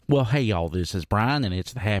Well, hey, y'all, this is Brian, and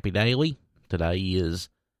it's the Happy Daily. Today is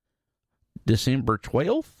December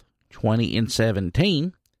 12th,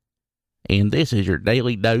 2017, and this is your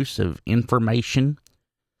daily dose of information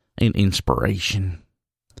and inspiration.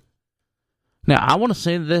 Now, I want to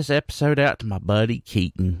send this episode out to my buddy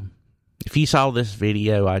Keaton. If you saw this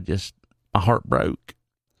video, my heart broke.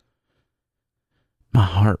 My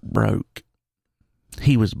heart broke.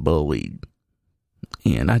 He was bullied,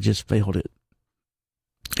 and I just felt it.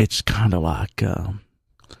 It's kind of like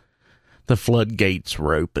the floodgates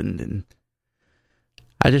were opened, and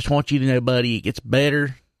I just want you to know, buddy, it gets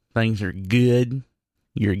better. Things are good.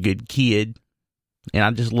 You're a good kid, and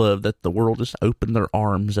I just love that the world just opened their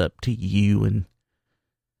arms up to you, and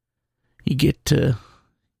you just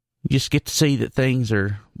get to see that things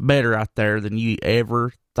are better out there than you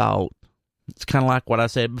ever thought. It's kind of like what I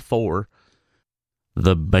said before.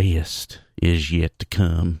 The best is yet to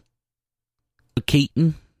come.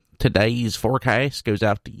 Keaton, today's forecast goes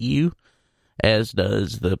out to you, as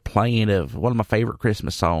does the playing of one of my favorite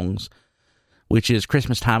Christmas songs, which is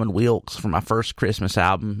Christmas Time in Wilkes from my first Christmas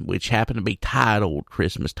album, which happened to be titled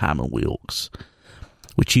Christmas Time in Wilkes,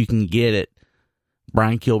 which you can get at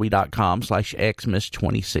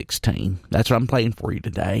briankilby.com/Xmas2016. That's what I'm playing for you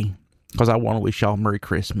today, because I want to wish y'all Merry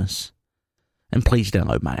Christmas. And please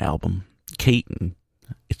download my album. Keaton,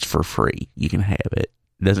 it's for free. You can have it.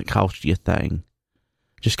 It doesn't cost you a thing.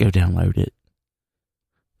 Just go download it.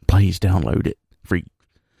 Please download it. I'm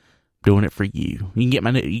doing it for you. You can get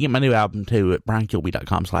my new album too at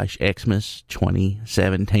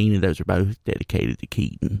briankilby.com/Xmas2017, and those are both dedicated to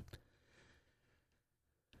Keaton.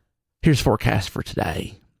 Here's forecast for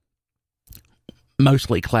today.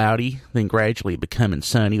 Mostly cloudy, then gradually becoming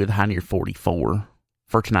sunny with a high near 44.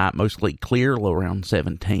 For tonight, mostly clear, low around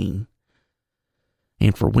 17.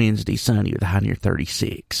 And for Wednesday, sunny with a high near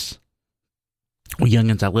 36. Well,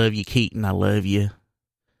 youngins, I love you. Keaton, I love you.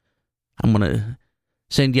 I'm going to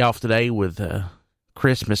send you off today with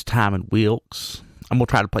Christmas Time in Wilkes. I'm going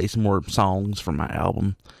to try to play some more songs from my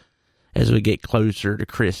album as we get closer to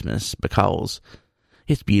Christmas, because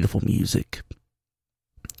it's beautiful music.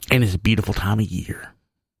 And it's a beautiful time of year.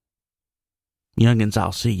 Youngins,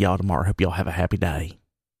 I'll see y'all tomorrow. Hope y'all have a happy day.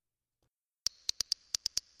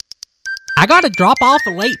 I got to drop off a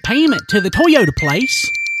late payment to the Toyota place,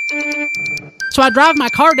 so I drive my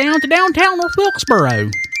car down to downtown North Wilkesboro.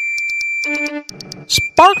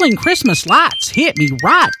 Sparkling Christmas lights hit me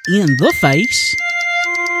right in the face,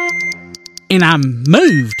 and I'm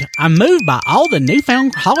moved by all the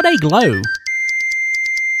newfound holiday glow.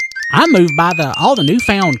 I'm moved by all the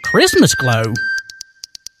newfound Christmas glow.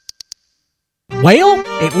 Well,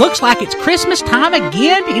 it looks like it's Christmas time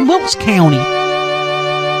again in Wilkes County.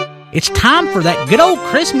 It's time for that good old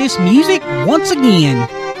Christmas music once again.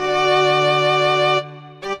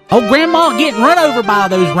 Old Grandma getting run over by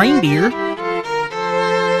those reindeer.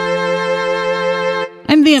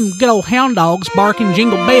 And them good old hound dogs barking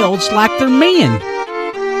jingle bells like they're men.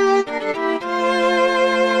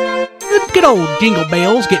 Good old jingle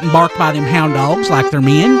bells getting barked by them hound dogs like they're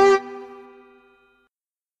men.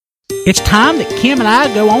 It's time that Kim and I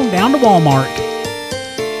go on down to Walmart,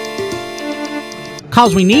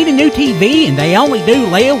 'cause we need a new TV, and they only do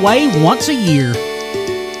layaway once a year.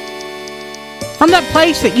 From that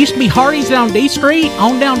place that used to be Hardee's down D Street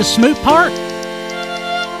on down to Smoot Park,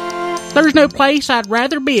 there's no place I'd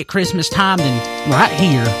rather be at Christmas time than right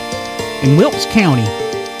here in Wilkes County.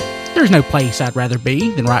 There's no place I'd rather be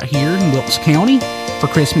than right here in Wilkes County for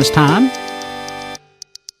Christmas time.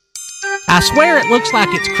 I swear it looks like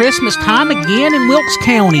it's Christmas time again in Wilkes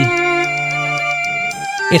County.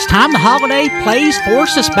 It's time the holiday plays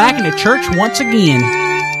force us back into church once again.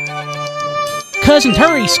 Cousin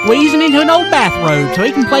Terry's squeezing into an old bathrobe so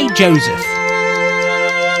he can play Joseph.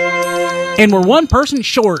 And we're one person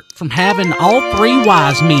short from having all three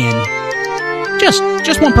wise men. Just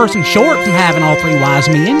one person short from having all three wise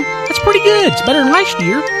men. That's pretty good. It's better than last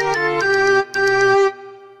year.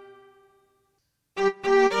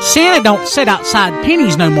 Santa don't sit outside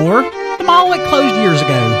Penny's no more. The mall it closed years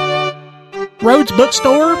ago. Rhodes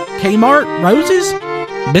Bookstore, Kmart, Rose's,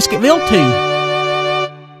 Biscuitville too.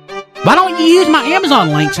 Why don't you use my Amazon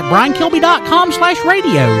links at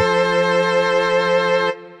briankilby.com/radio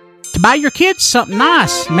to buy your kids something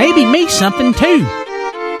nice, maybe me something too.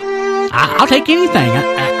 I'll take anything.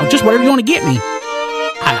 Just whatever you want to get me.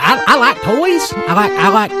 I like toys. I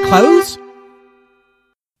like clothes.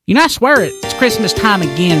 You know, I swear it's Christmas time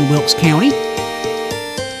again in Wilkes County.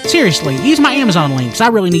 Seriously, use my Amazon links. I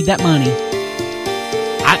really need that money.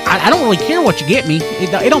 I don't really care what you get me.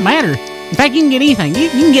 It don't matter. In fact, you can get anything. You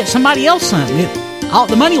can get somebody else something.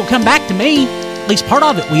 The money will come back to me. least part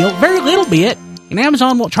of it will. Very little bit. And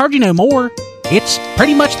Amazon won't charge you no more. It's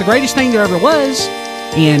pretty much the greatest thing there ever was.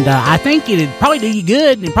 And I think it'd probably do you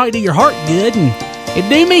good, and it'd probably do your heart good, and it'd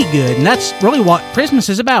do me good. And that's really what Christmas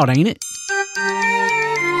is about, ain't it?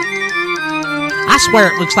 I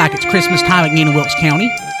swear it looks like it's Christmas time again in Wilkes County.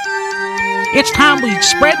 It's time we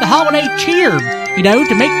spread the holiday cheer,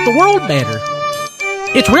 to make the world better.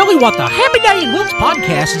 It's really what the Happy Day in Wilkes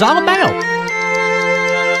podcast is all about.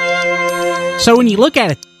 So when you look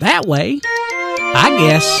at it that way, I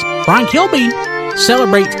guess Brian Kilby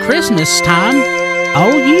celebrates Christmas time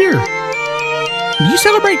all year. Do you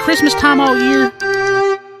celebrate Christmas time all year?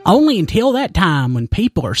 Only until that time when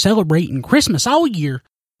people are celebrating Christmas all year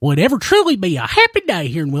would ever truly be a happy day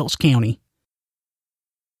here in Wilkes County.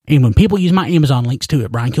 And when people use my Amazon links to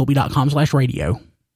it, briankilby.com/radio.